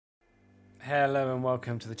Hello and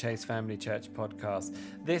welcome to the Chase Family Church podcast.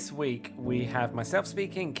 This week we have myself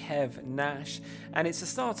speaking, Kev Nash, and it's the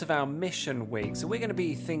start of our mission week. So we're going to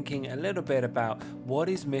be thinking a little bit about what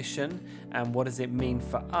is mission and what does it mean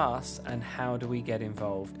for us and how do we get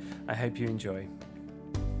involved. I hope you enjoy.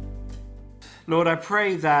 Lord, I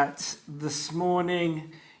pray that this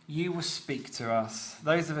morning you will speak to us.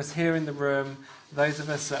 Those of us here in the room, those of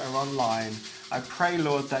us that are online, I pray,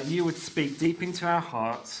 Lord, that you would speak deep into our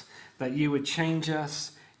hearts, that you would change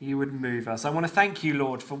us, you would move us. I want to thank you,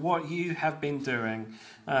 Lord, for what you have been doing.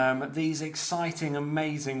 These exciting,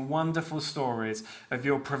 amazing, wonderful stories of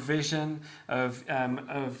your provision, of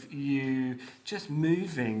you just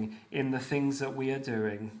moving in the things that we are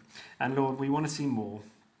doing. And Lord, we want to see more.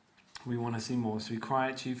 We want to see more. So we cry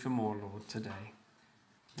out to you for more, Lord, today.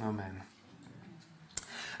 Amen.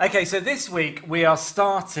 Okay, so this week we are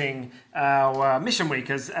starting our mission week,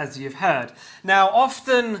 as you've heard. Now,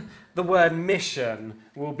 often the word mission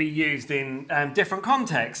will be used in different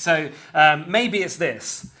contexts. So maybe it's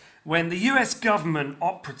this. When the US government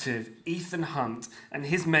operative Ethan Hunt and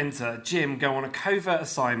his mentor Jim go on a covert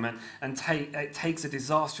assignment and it takes a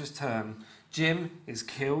disastrous turn. Jim is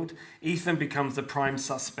killed. Ethan becomes the prime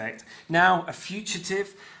suspect. Now a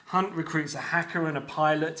fugitive, Hunt recruits a hacker and a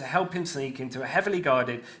pilot to help him sneak into a heavily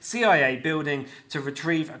guarded CIA building to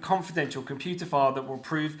retrieve a confidential computer file that will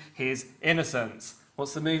prove his innocence.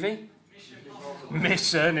 What's the movie?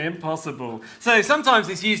 Mission Impossible. So sometimes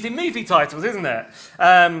it's used in movie titles, isn't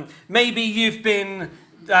it? Maybe you've been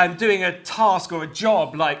doing a task or a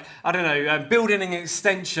job like, I don't know, building an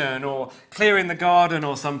extension or clearing the garden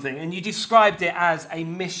or something, and you described it as a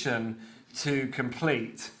mission to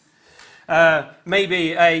complete.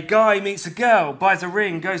 Maybe a guy meets a girl, buys a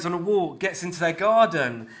ring, goes on a walk, gets into their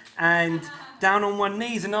garden, and down on one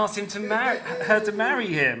knees and asks her to marry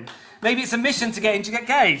him. Maybe it's a mission to get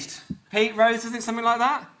engaged. Pete, Rose, is it something like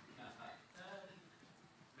that?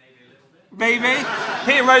 Maybe a little bit. Maybe?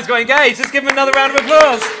 Pete and Rose got engaged. Let's give them another round of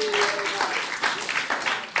applause.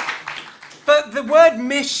 But the word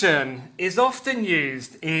mission is often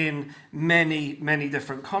used in many, many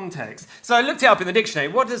different contexts. So I looked it up in the dictionary.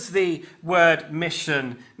 What does the word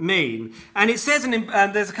mission mean? And it says,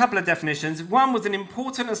 there's a couple of definitions. One was an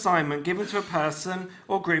important assignment given to a person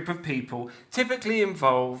or group of people, typically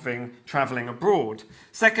involving travelling abroad.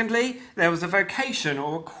 Secondly, there was a vocation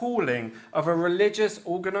or a calling of a religious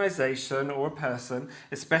organisation or a person,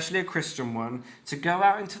 especially a Christian one, to go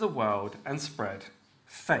out into the world and spread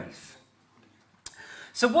faith.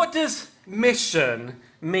 So what does mission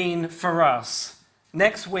mean for us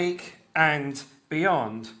next week and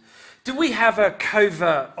beyond? Do we have a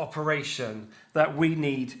covert operation that we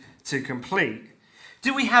need to complete?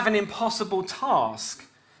 Do we have an impossible task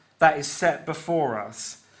that is set before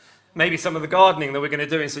us? Maybe some of the gardening that we're going to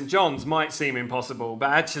do in St. John's might seem impossible, but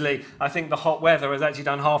actually I think the hot weather has actually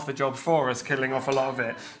done half the job for us, killing off a lot of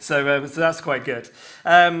it. So that's quite good.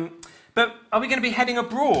 But are we going to be heading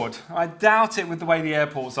abroad? I doubt it with the way the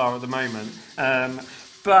airports are at the moment.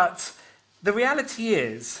 But the reality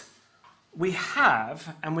is we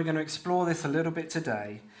have, and we're going to explore this a little bit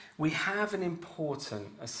today, we have an important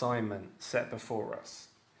assignment set before us.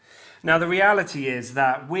 Now, the reality is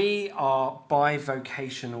that we are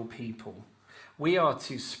bivocational people. We are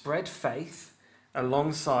to spread faith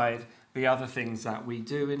alongside the other things that we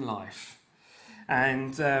do in life.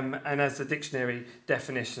 And as the dictionary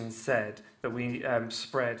definition said, that we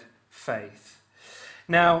spread faith.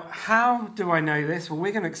 Now, how do I know this? Well,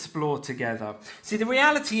 we're going to explore together. See, the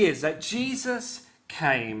reality is that Jesus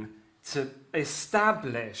came to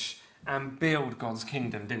establish and build God's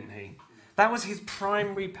kingdom, didn't he? That was his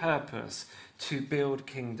primary purpose, to build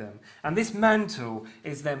kingdom. And this mantle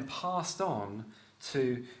is then passed on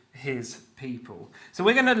to his people. So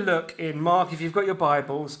we're going to look in Mark. If you've got your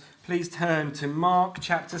Bibles, please turn to Mark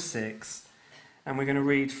chapter 6, and we're going to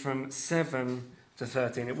read from 7 to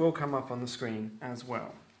 13. It will come up on the screen as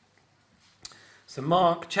well. So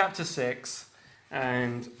Mark chapter 6,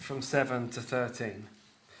 and from 7 to 13.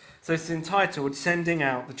 So it's entitled, Sending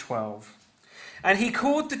Out the 12. And he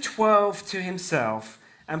called the 12 to himself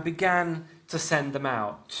and began to send them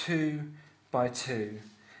out, 2 by 2,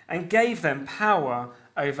 and gave them power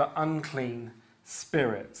over unclean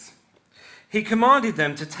spirits. He commanded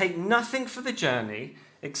them to take nothing for the journey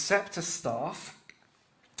except a staff,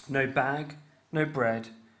 no bag, no bread,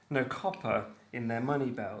 no copper in their money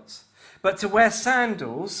belts, but to wear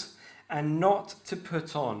sandals and not to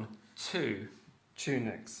put on 2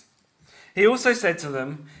 tunics. He also said to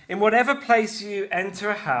them, in whatever place you enter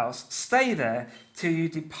a house, stay there till you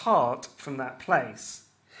depart from that place.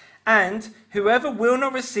 And whoever will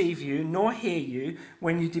not receive you nor hear you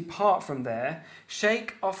when you depart from there,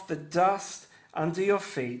 shake off the dust under your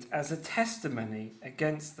feet as a testimony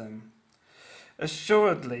against them.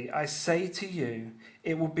 Assuredly, I say to you,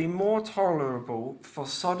 it will be more tolerable for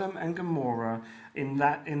Sodom and Gomorrah in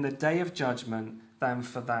the day of judgment than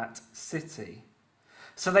for that city.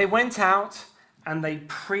 So they went out and they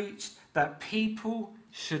preached that people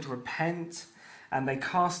should repent, and they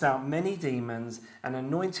cast out many demons and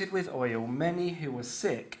anointed with oil many who were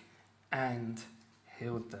sick and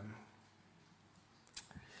healed them.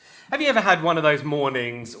 Have you ever had one of those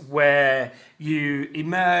mornings where you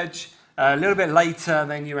emerge a little bit later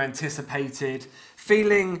than you anticipated,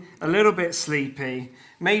 feeling a little bit sleepy,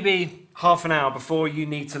 maybe half an hour before you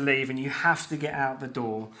need to leave and you have to get out the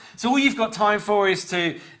door? So all you've got time for is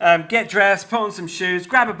to get dressed, put on some shoes,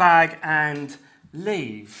 grab a bag and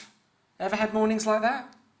leave. Ever had mornings like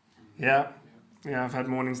that? Yeah, I've had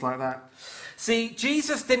mornings like that. See,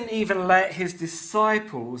 Jesus didn't even let his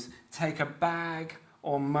disciples take a bag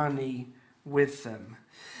or money with them.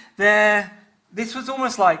 This was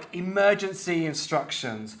almost like emergency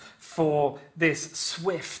instructions for this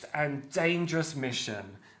swift and dangerous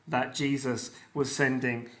mission that Jesus was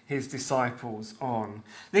sending his disciples on.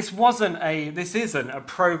 This isn't a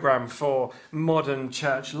program for modern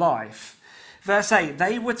church life. Verse 8,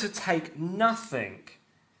 they were to take nothing,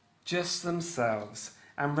 just themselves,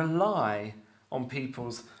 and rely on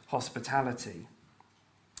people's hospitality.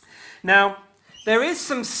 Now, there is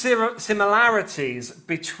some similarities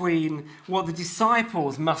between what the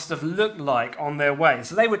disciples must have looked like on their way.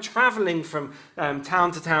 So they were traveling from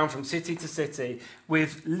town to town, from city to city,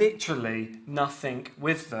 with literally nothing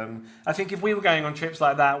with them. I think if we were going on trips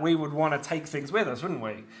like that, we would want to take things with us, wouldn't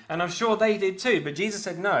we? And I'm sure they did too. But Jesus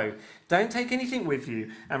said, no, don't take anything with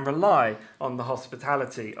you and rely on the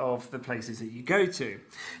hospitality of the places that you go to.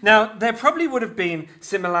 Now, there probably would have been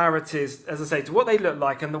similarities, as I say, to what they looked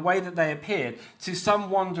like and the way that they appeared to some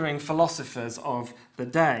wandering philosophers of the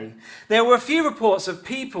day. There were a few reports of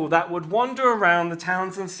people that would wander around the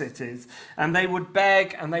towns and cities, and they would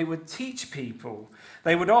beg and they would teach people.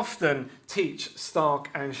 They would often teach stark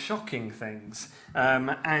and shocking things,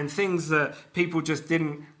 and things that people just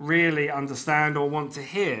didn't really understand or want to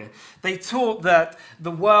hear. They taught that the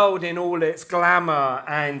world in all its glamour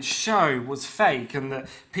and show was fake, and that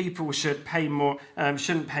people shouldn't pay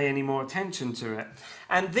any more attention to it.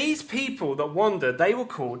 And these people that wandered, they were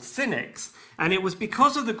called cynics. And it was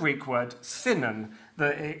because of the Greek word synon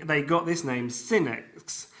that they got this name,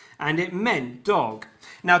 cynics. And it meant dog.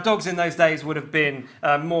 Now, dogs in those days would have been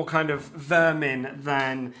more kind of vermin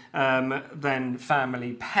than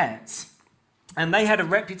family pets. And they had a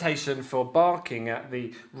reputation for barking at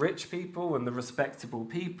the rich people and the respectable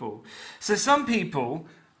people. So some people,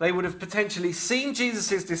 they would have potentially seen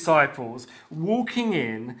Jesus' disciples walking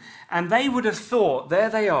in, and they would have thought, there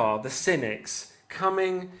they are, the cynics,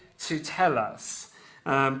 coming to tell us,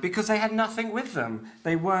 because they had nothing with them.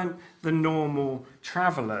 They weren't the normal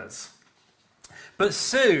travellers. But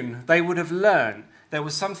soon they would have learned there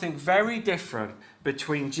was something very different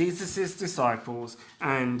between Jesus' disciples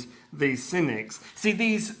and these cynics. See,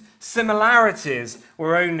 these similarities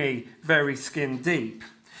were only very skin deep.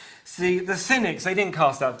 See, the cynics, they didn't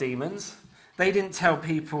cast out demons. They didn't tell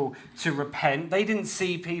people to repent. They didn't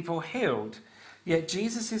see people healed. Yet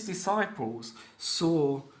Jesus' disciples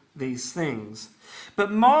saw these things.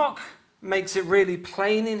 But Mark makes it really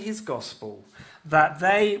plain in his gospel that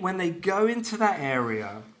when they go into that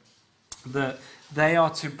area, that they are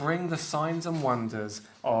to bring the signs and wonders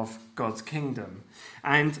of God's kingdom.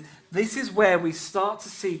 And this is where we start to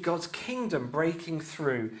see God's kingdom breaking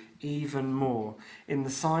through even more in the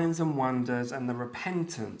signs and wonders and the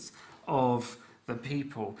repentance of the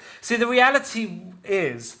people. See, the reality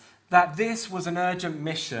is that this was an urgent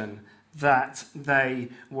mission that they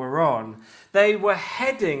were on. They were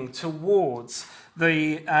heading towards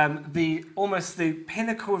the almost the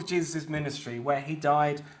pinnacle of Jesus' ministry, where he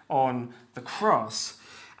died on the cross.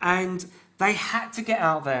 And they had to get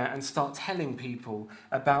out there and start telling people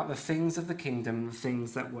about the things of the kingdom, the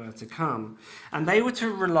things that were to come. And they were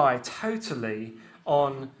to rely totally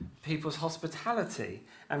on people's hospitality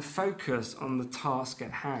and focus on the task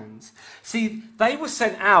at hand. See, they were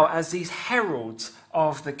sent out as these heralds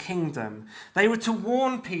of the kingdom. They were to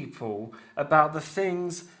warn people about the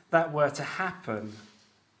things that were to happen.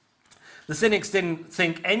 The cynics didn't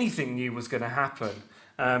think anything new was going to happen.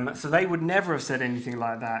 So they would never have said anything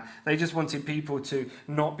like that. They just wanted people to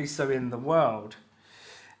not be so in the world.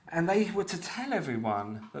 And they were to tell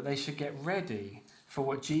everyone that they should get ready for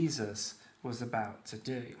what Jesus was about to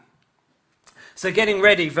do. So getting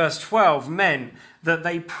ready, verse 12, meant that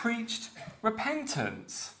they preached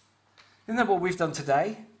repentance. Isn't that what we've done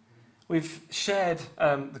today? We've shared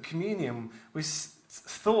the communion. We've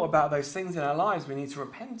thought about those things in our lives we need to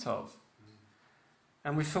repent of.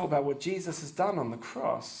 And we've thought about what Jesus has done on the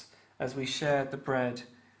cross as we shared the bread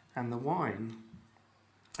and the wine.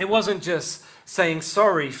 It wasn't just saying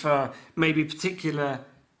sorry for maybe particular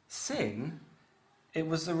sin. It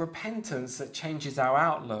was the repentance that changes our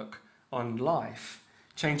outlook on life,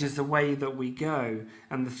 changes the way that we go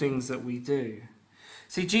and the things that we do.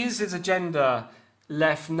 See, Jesus' agenda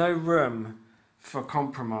left no room for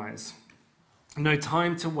compromise, no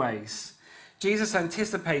time to waste. Jesus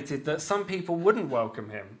anticipated that some people wouldn't welcome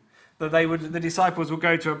him, that the disciples would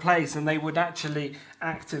go to a place and they would actually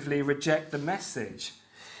actively reject the message.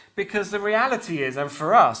 Because the reality is, and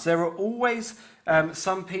for us, there are always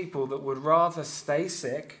some people that would rather stay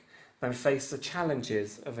sick than face the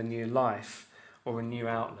challenges of a new life or a new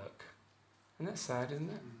outlook. And that's sad, isn't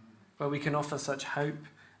it? Where we can offer such hope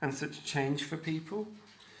and such change for people.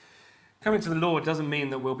 Coming to the Lord doesn't mean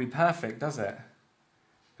that we'll be perfect, does it?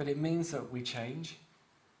 But it means that we change,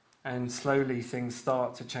 and slowly things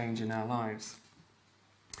start to change in our lives.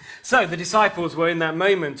 So the disciples were in that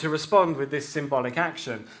moment to respond with this symbolic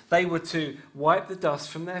action. They were to wipe the dust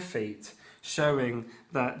from their feet, showing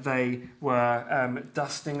that they were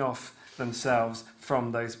dusting off themselves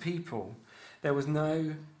from those people. There was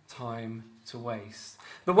no time to waste.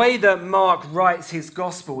 The way that Mark writes his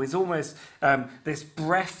gospel is almost this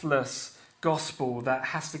breathless gospel that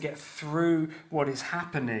has to get through what is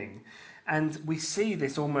happening. And we see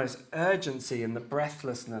this almost urgency in the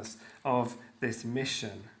breathlessness of this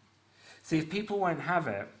mission. See, if people won't have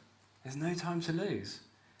it, there's no time to lose.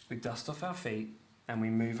 We dust off our feet and we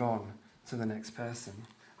move on to the next person,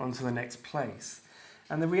 on to the next place.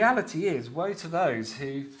 And the reality is, woe to those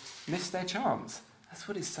who miss their chance. That's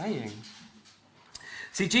what it's saying.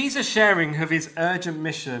 See, Jesus' sharing of his urgent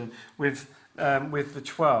mission with the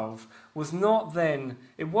 12 was not then,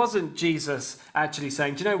 it wasn't Jesus actually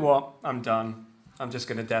saying, do you know what, I'm done. I'm just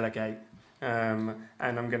going to delegate. And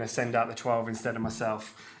I'm going to send out the 12 instead of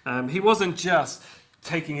myself. He wasn't just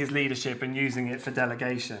taking his leadership and using it for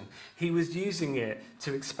delegation. He was using it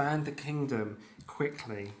to expand the kingdom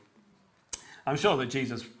quickly. I'm sure that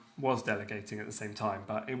Jesus was delegating at the same time,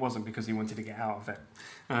 but it wasn't because he wanted to get out of it.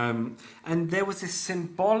 And there was this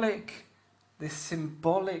symbolic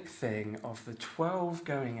thing of the 12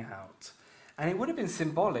 going out. And it would have been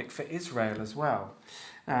symbolic for Israel as well.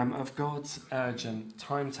 Of God's urgent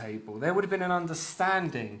timetable. There would have been an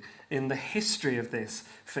understanding in the history of this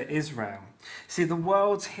for Israel. See, the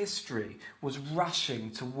world's history was rushing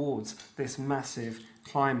towards this massive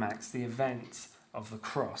climax, the event of the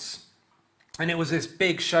cross. And it was this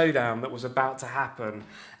big showdown that was about to happen,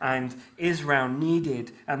 and Israel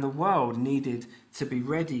needed, and the world needed to be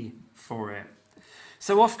ready for it.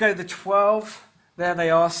 So off go the 12. There they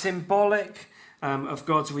are, symbolic of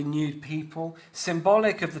God's renewed people,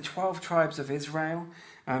 symbolic of the 12 tribes of Israel,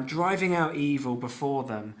 driving out evil before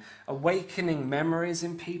them, awakening memories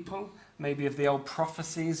in people, maybe of the old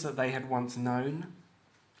prophecies that they had once known,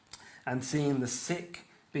 and seeing the sick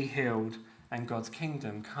be healed and God's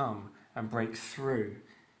kingdom come and break through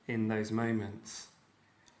in those moments.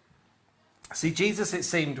 See, Jesus, it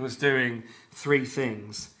seemed, was doing three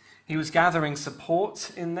things. He was gathering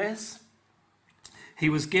support in this. He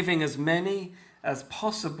was giving as many as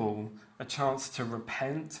possible a chance to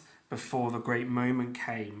repent before the great moment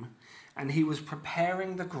came, and he was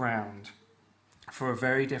preparing the ground for a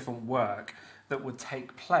very different work that would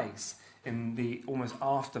take place in the almost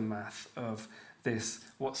aftermath of this,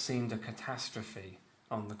 what seemed a catastrophe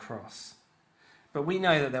on the cross. But we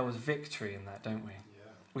know that there was victory in that, don't we?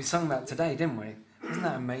 Yeah. We sung that today, didn't we? Isn't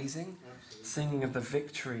that amazing? Absolutely. Singing of the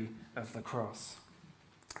victory of the cross.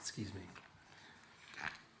 Excuse me.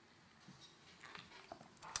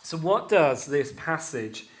 So what does this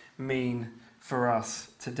passage mean for us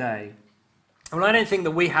today? Well, I don't think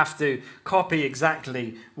that we have to copy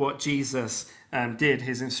exactly what Jesus did,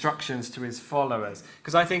 his instructions to his followers,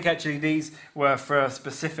 because I think actually these were for a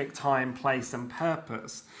specific time, place and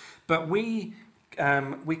purpose. But we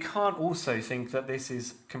can't also think that this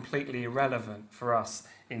is completely irrelevant for us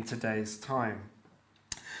in today's time.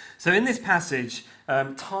 So in this passage,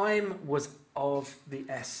 time was of the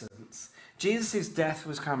essence. Jesus' death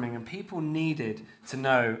was coming and people needed to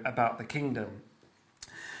know about the kingdom.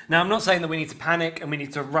 Now, I'm not saying that we need to panic and we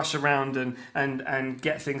need to rush around and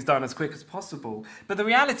get things done as quick as possible. But the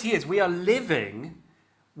reality is we are living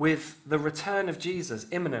with the return of Jesus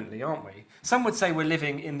imminently, aren't we? Some would say we're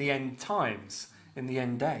living in the end times in the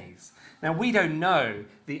end days. Now, we don't know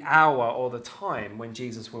the hour or the time when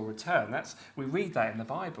Jesus will return. We read that in the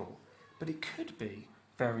Bible. But it could be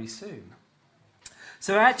very soon.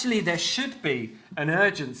 So actually, there should be an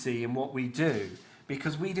urgency in what we do,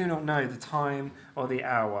 because we do not know the time or the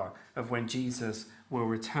hour of when Jesus will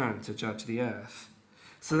return to judge the earth.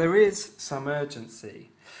 So there is some urgency.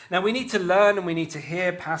 Now, we need to learn and we need to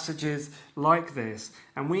hear passages like this,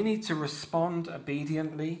 and we need to respond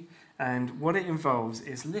obediently. And what it involves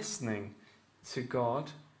is listening to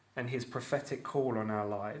God and his prophetic call on our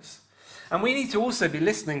lives. And we need to also be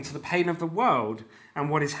listening to the pain of the world and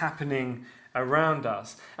what is happening around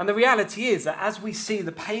us. And the reality is that as we see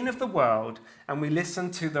the pain of the world and we listen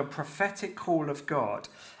to the prophetic call of God,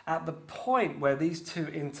 at the point where these two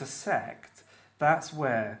intersect, that's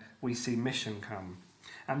where we see mission come.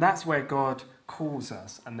 And that's where God calls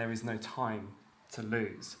us, and there is no time to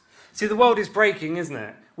lose. See, the world is breaking, isn't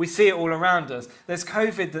it? We see it all around us. There's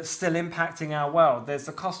COVID that's still impacting our world. There's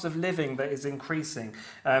the cost of living that is increasing.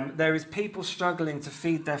 There is people struggling to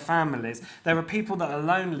feed their families. There are people that are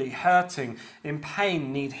lonely, hurting, in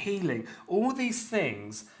pain, need healing. All these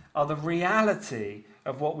things are the reality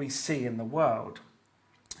of what we see in the world.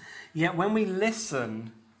 Yet when we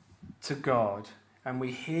listen to God and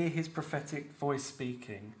we hear his prophetic voice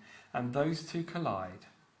speaking, and those two collide,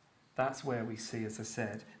 that's where we see, as I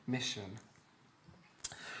said, mission.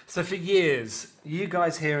 So for years, you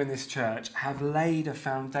guys here in this church have laid a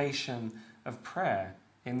foundation of prayer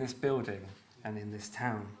in this building and in this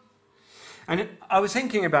town. And I was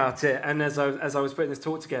thinking about it, and as I was putting this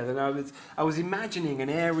talk together, and I was imagining an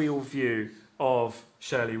aerial view of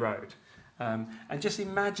Shirley Road, and just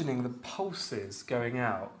imagining the pulses going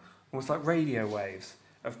out, almost like radio waves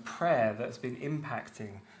of prayer that's been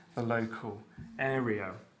impacting the local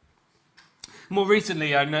area. More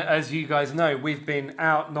recently, as you guys know, we've been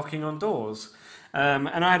out knocking on doors. And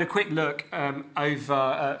I had a quick look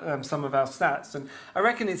over some of our stats, and I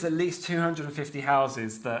reckon it's at least 250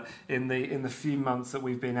 houses that in the few months that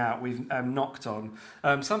we've been out, we've knocked on.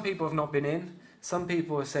 Some people have not been in. Some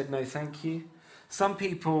people have said no thank you. Some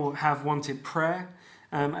people have wanted prayer,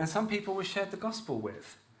 and some people we've shared the gospel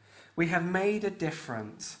with. We have made a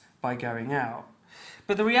difference by going out.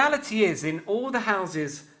 But the reality is, in all the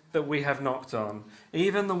houses that we have knocked on,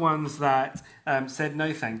 even the ones that said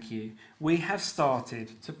no thank you, we have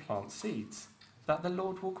started to plant seeds that the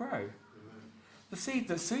Lord will grow. The seed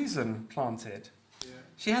that Susan planted.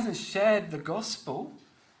 She hasn't shared the gospel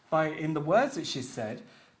in the words that she said,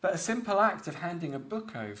 but a simple act of handing a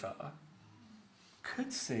book over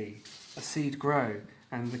could see a seed grow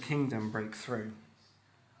and the kingdom break through.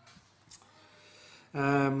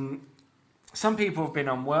 Some people have been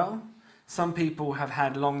unwell. Some people have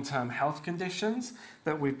had long-term health conditions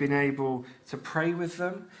that we've been able to pray with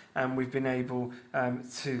them, and we've been able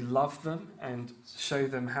to love them and show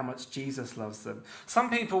them how much Jesus loves them. Some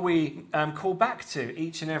people we call back to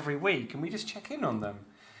each and every week, and we just check in on them.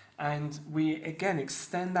 And we, again,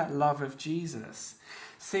 extend that love of Jesus.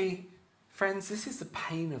 See, friends, this is the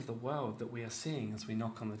pain of the world that we are seeing as we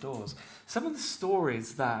knock on the doors. Some of the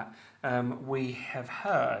stories that we have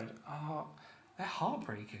heard they're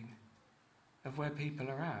heartbreaking of where people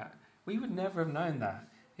are at. We would never have known that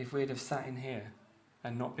if we'd have sat in here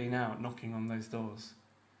and not been out knocking on those doors.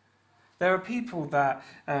 There are people that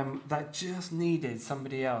just needed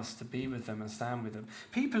somebody else to be with them and stand with them.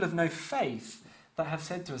 People of no faith that have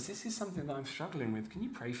said to us, this is something that I'm struggling with. Can you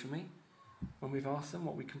pray for me? When we've asked them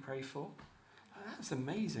what we can pray for. That's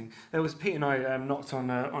amazing. There was Pete and I knocked on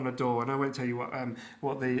a door, and I won't tell you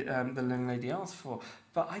what the young lady asked for,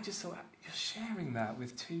 but I just thought, you're sharing that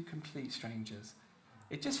with two complete strangers.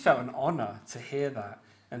 It just felt an honour to hear that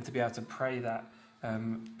and to be able to pray that.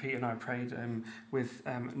 Pete and I prayed with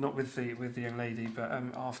not with the young lady, but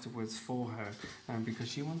afterwards for her because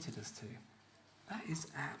she wanted us to. That is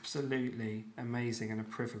absolutely amazing and a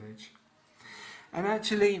privilege. And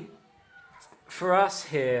actually, for us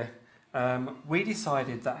here, we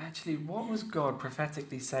decided that actually what was God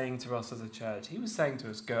prophetically saying to us as a church? He was saying to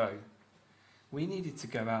us, go. We needed to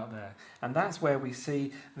go out there. And that's where we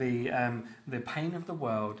see the pain of the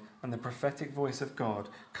world and the prophetic voice of God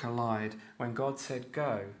collide when God said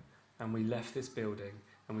go, and we left this building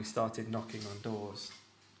and we started knocking on doors.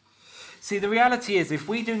 See, the reality is if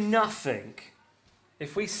we do nothing,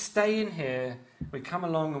 if we stay in here, we come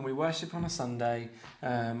along and we worship on a Sunday,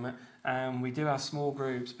 and we do our small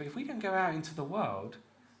groups, but if we don't go out into the world,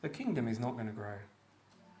 the kingdom is not going to grow.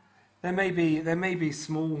 There may be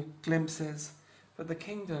small glimpses, but the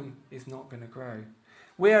kingdom is not going to grow.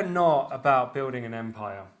 We are not about building an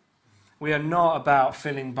empire. We are not about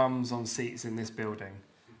filling bums on seats in this building.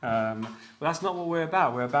 Well, that's not what we're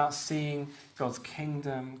about. We're about seeing God's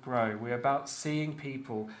kingdom grow. We're about seeing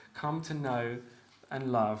people come to know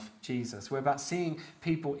and love Jesus. We're about seeing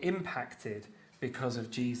people impacted because of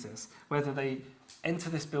Jesus. Whether they enter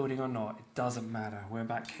this building or not, it doesn't matter. We're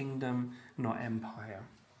about kingdom, not empire.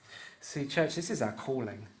 See, church, this is our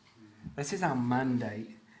calling. This is our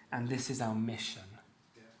mandate, and this is our mission,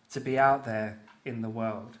 to be out there in the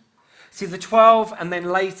world. See, the 12, and then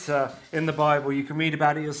later in the Bible, you can read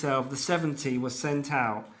about it yourself, the 70 were sent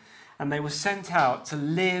out, and they were sent out to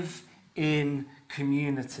live in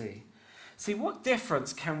community. See, what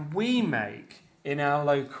difference can we make in our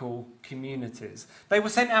local communities? They were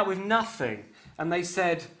sent out with nothing, and they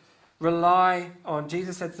said,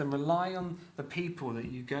 Jesus said to them, rely on the people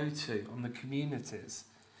that you go to, on the communities.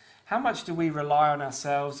 How much do we rely on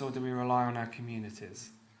ourselves, or do we rely on our communities?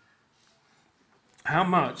 How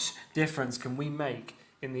much difference can we make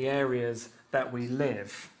in the areas that we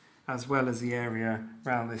live, as well as the area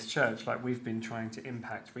around this church, like we've been trying to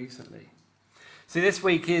impact recently? See, this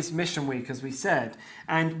week is Mission Week, as we said,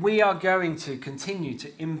 and we are going to continue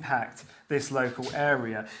to impact this local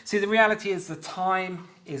area. See, the reality is the time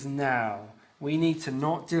is now. We need to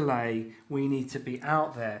not delay. We need to be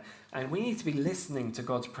out there, and we need to be listening to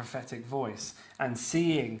God's prophetic voice and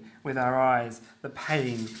seeing with our eyes the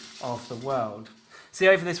pain of the world. See,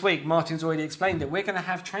 over this week, Martin's already explained it. We're going to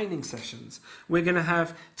have training sessions. We're going to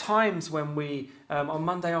have times when on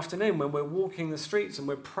Monday afternoon, when we're walking the streets and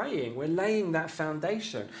we're praying, we're laying that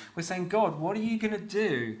foundation. We're saying, God, what are you going to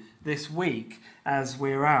do this week as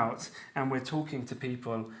we're out and we're talking to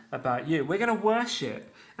people about you? We're going to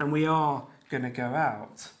worship, and we are going to go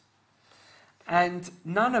out. And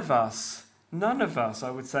none of us, I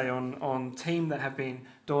would say, on team that have been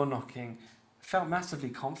door knocking, felt massively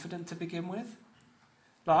confident to begin with.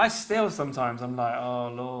 Like, I still sometimes, I'm like, oh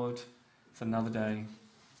Lord, it's another day,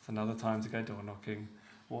 it's another time to go door knocking.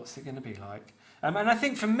 What's it going to be like? And I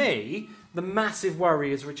think for me, the massive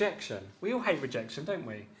worry is rejection. We all hate rejection, don't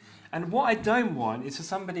we? And what I don't want is for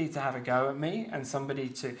somebody to have a go at me, and somebody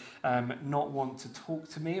to not want to talk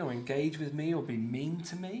to me or engage with me or be mean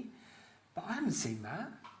to me. But I haven't seen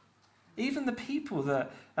that. Even the people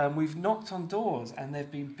that we've knocked on doors and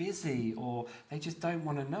they've been busy or they just don't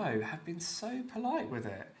want to know have been so polite with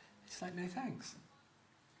it. It's like, no thanks.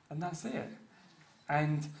 And that's it.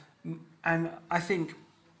 And I think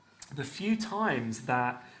the few times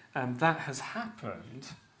that that has happened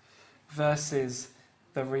versus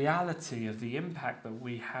the reality of the impact that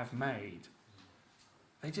we have made,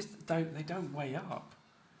 they don't weigh up.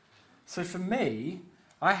 So for me,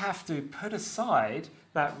 I have to put aside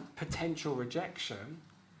that potential rejection,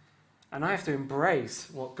 and I have to embrace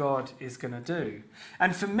what God is going to do.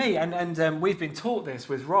 And for me, and we've been taught this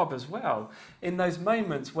with Rob as well, in those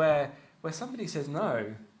moments where somebody says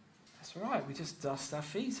no, that's all right, we just dust our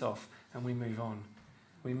feet off and we move on.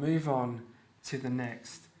 We move on to the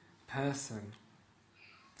next person.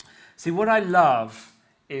 See, what I love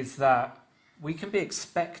is that we can be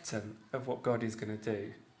expectant of what God is going to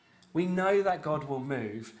do. We know that God will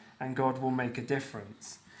move and God will make a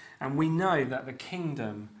difference. And we know that the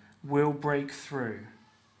kingdom will break through.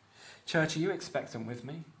 Church, are you expectant with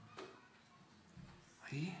me?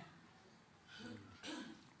 Are you?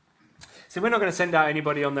 So we're not going to send out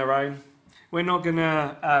anybody on their own. We're not going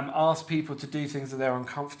to ask people to do things that they're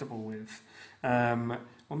uncomfortable with.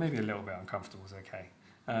 Or maybe a little bit uncomfortable is okay.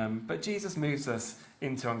 But Jesus moves us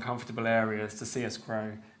into uncomfortable areas to see us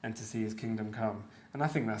grow and to see his kingdom come. And I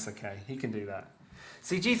think that's okay. He can do that.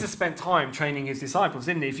 See, Jesus spent time training his disciples,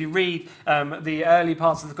 didn't he? If you read the early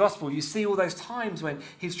parts of the gospel, you see all those times when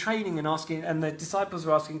he's training and asking, and the disciples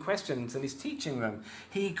are asking questions, and he's teaching them.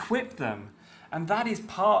 He equipped them. And that is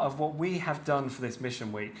part of what we have done for this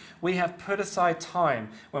mission week. We have put aside time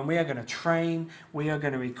when we are going to train, we are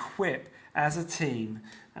going to equip as a team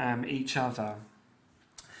each other.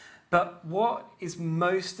 But what is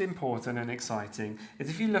most important and exciting is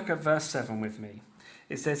if you look at verse 7 with me.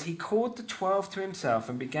 It says, he called the 12 to himself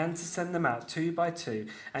and began to send them out 2 by 2,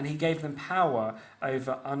 and he gave them power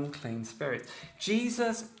over unclean spirits.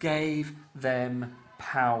 Jesus gave them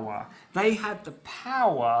power. They had the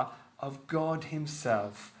power of God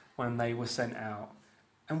himself when they were sent out.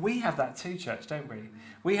 And we have that too, church, don't we?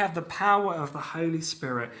 We have the power of the Holy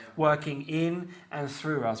Spirit working in and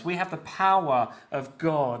through us. We have the power of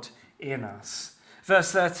God in us.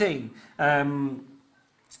 Verse 13.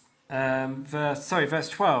 Verse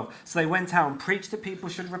 12. So they went out and preached that people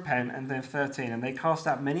should repent, and then 13. And they cast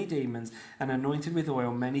out many demons and anointed with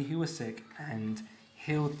oil many who were sick and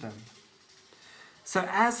healed them. So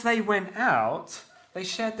as they went out, they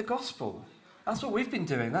shared the gospel. That's what we've been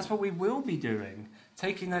doing. That's what we will be doing.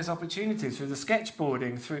 Taking those opportunities through the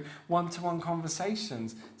sketchboarding, through one-to-one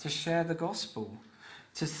conversations to share the gospel,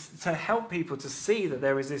 to help people to see that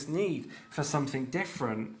there is this need for something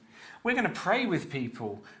different. We're going to pray with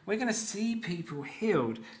people. We're going to see people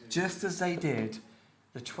healed just as they did,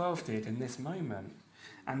 the 12 did in this moment.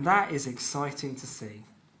 And that is exciting to see.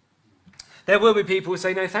 There will be people who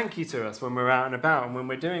say no thank you to us when we're out and about and when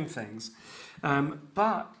we're doing things.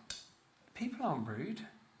 But people aren't rude.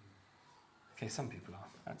 Okay, some people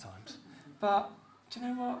are at times. But do you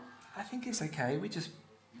know what? I think it's okay. We just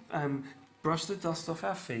brush the dust off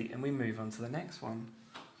our feet and we move on to the next one.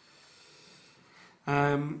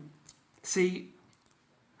 See,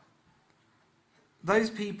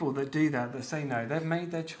 those people that do that, that say no, they've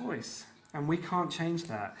made their choice. And we can't change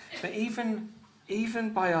that. But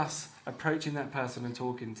even by us approaching that person and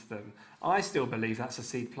talking to them, I still believe that's a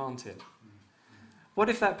seed planted. What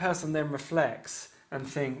if that person then reflects and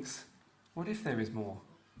thinks, what if there is more?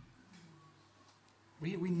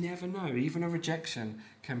 We never know. Even a rejection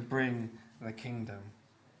can bring the kingdom.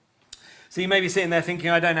 So you may be sitting there thinking,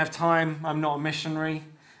 I don't have time, I'm not a missionary,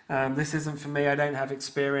 this isn't for me, I don't have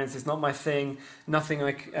experience, it's not my thing, nothing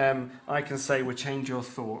I can say will change your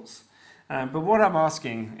thoughts. But what I'm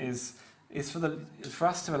asking is for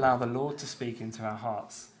us to allow the Lord to speak into our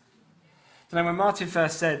hearts. So when Martin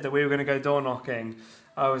first said that we were going to go door knocking,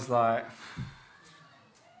 I was like,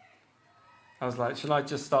 shall I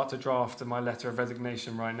just start to draft my letter of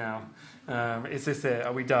resignation right now? Is this it?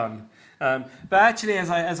 Are we done? But actually,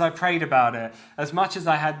 as I prayed about it, as much as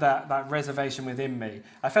I had that reservation within me,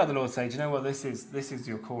 I felt the Lord say, do you know what, this is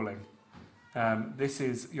your calling. This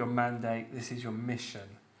is your mandate, this is your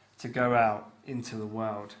mission, to go out into the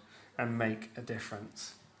world and make a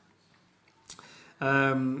difference.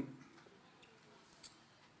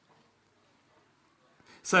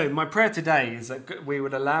 So my prayer today is that we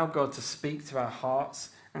would allow God to speak to our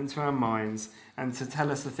hearts and to our minds and to tell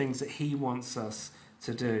us the things that he wants us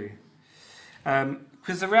to do.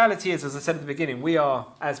 Because the reality is, as I said at the beginning, we are,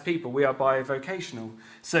 as people, we are bivocational.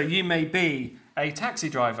 So you may be a taxi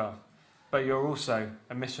driver, but you're also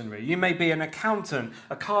a missionary. You may be an accountant,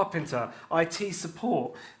 a carpenter, IT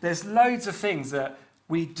support. There's loads of things that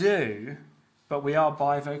we do, but we are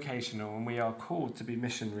bivocational and we are called to be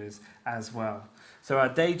missionaries as well. So our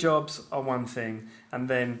day jobs are one thing, and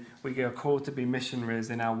then we are called to be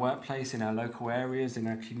missionaries in our workplace, in our local areas, in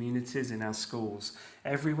our communities, in our schools.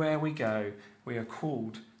 Everywhere we go, we are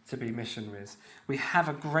called to be missionaries. We have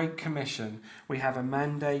a great commission. We have a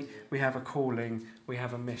mandate. We have a calling. We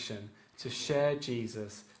have a mission to share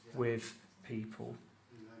Jesus with people.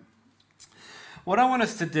 What I want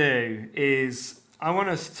us to do is I want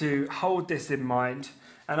us to hold this in mind,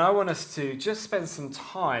 and I want us to just spend some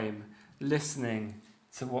time listening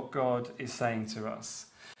to what God is saying to us.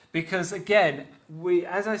 Because again,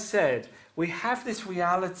 as I said, we have this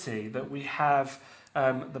reality that we have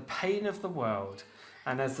the pain of the world,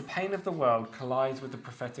 and as the pain of the world collides with the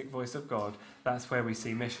prophetic voice of God, that's where we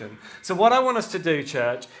see mission. So what I want us to do,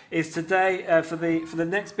 church, is today, for the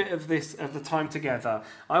next bit of the time together,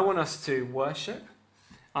 I want us to worship.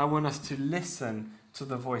 I want us to listen to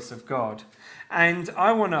the voice of God. And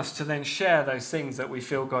I want us to then share those things that we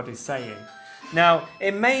feel God is saying. Now,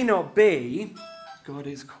 it may not be,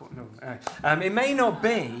 it may not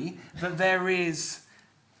be that there is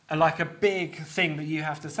like a big thing that you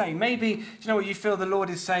have to say. Maybe, do you know what, you feel the Lord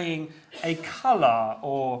is saying a colour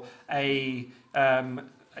or you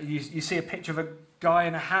see a picture of a guy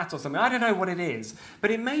in a hat or something. I don't know what it is, but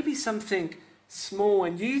it may be something small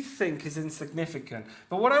and you think is insignificant.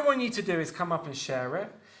 But what I want you to do is come up and share it.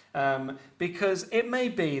 Because it may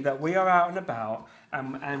be that we are out and about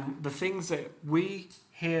and the things that we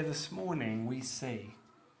hear this morning, we see.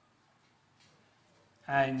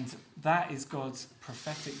 And that is God's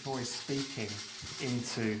prophetic voice speaking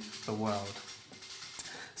into the world.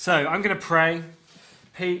 So I'm going to pray.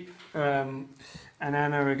 Pete and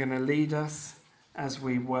Anna are going to lead us as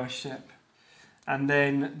we worship. And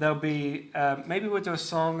then there'll be, maybe we'll do a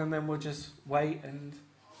song and then we'll just wait and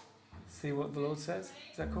see what the Lord says.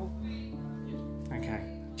 Is that cool? Okay.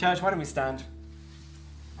 Church, why don't we stand?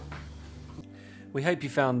 We hope you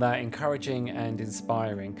found that encouraging and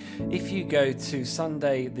inspiring. If you go to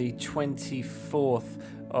Sunday the 24th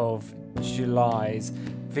of July's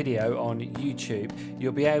video on YouTube,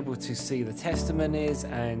 you'll be able to see the testimonies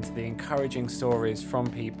and the encouraging stories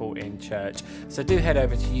from people in church. So do head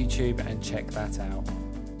over to YouTube and check that out.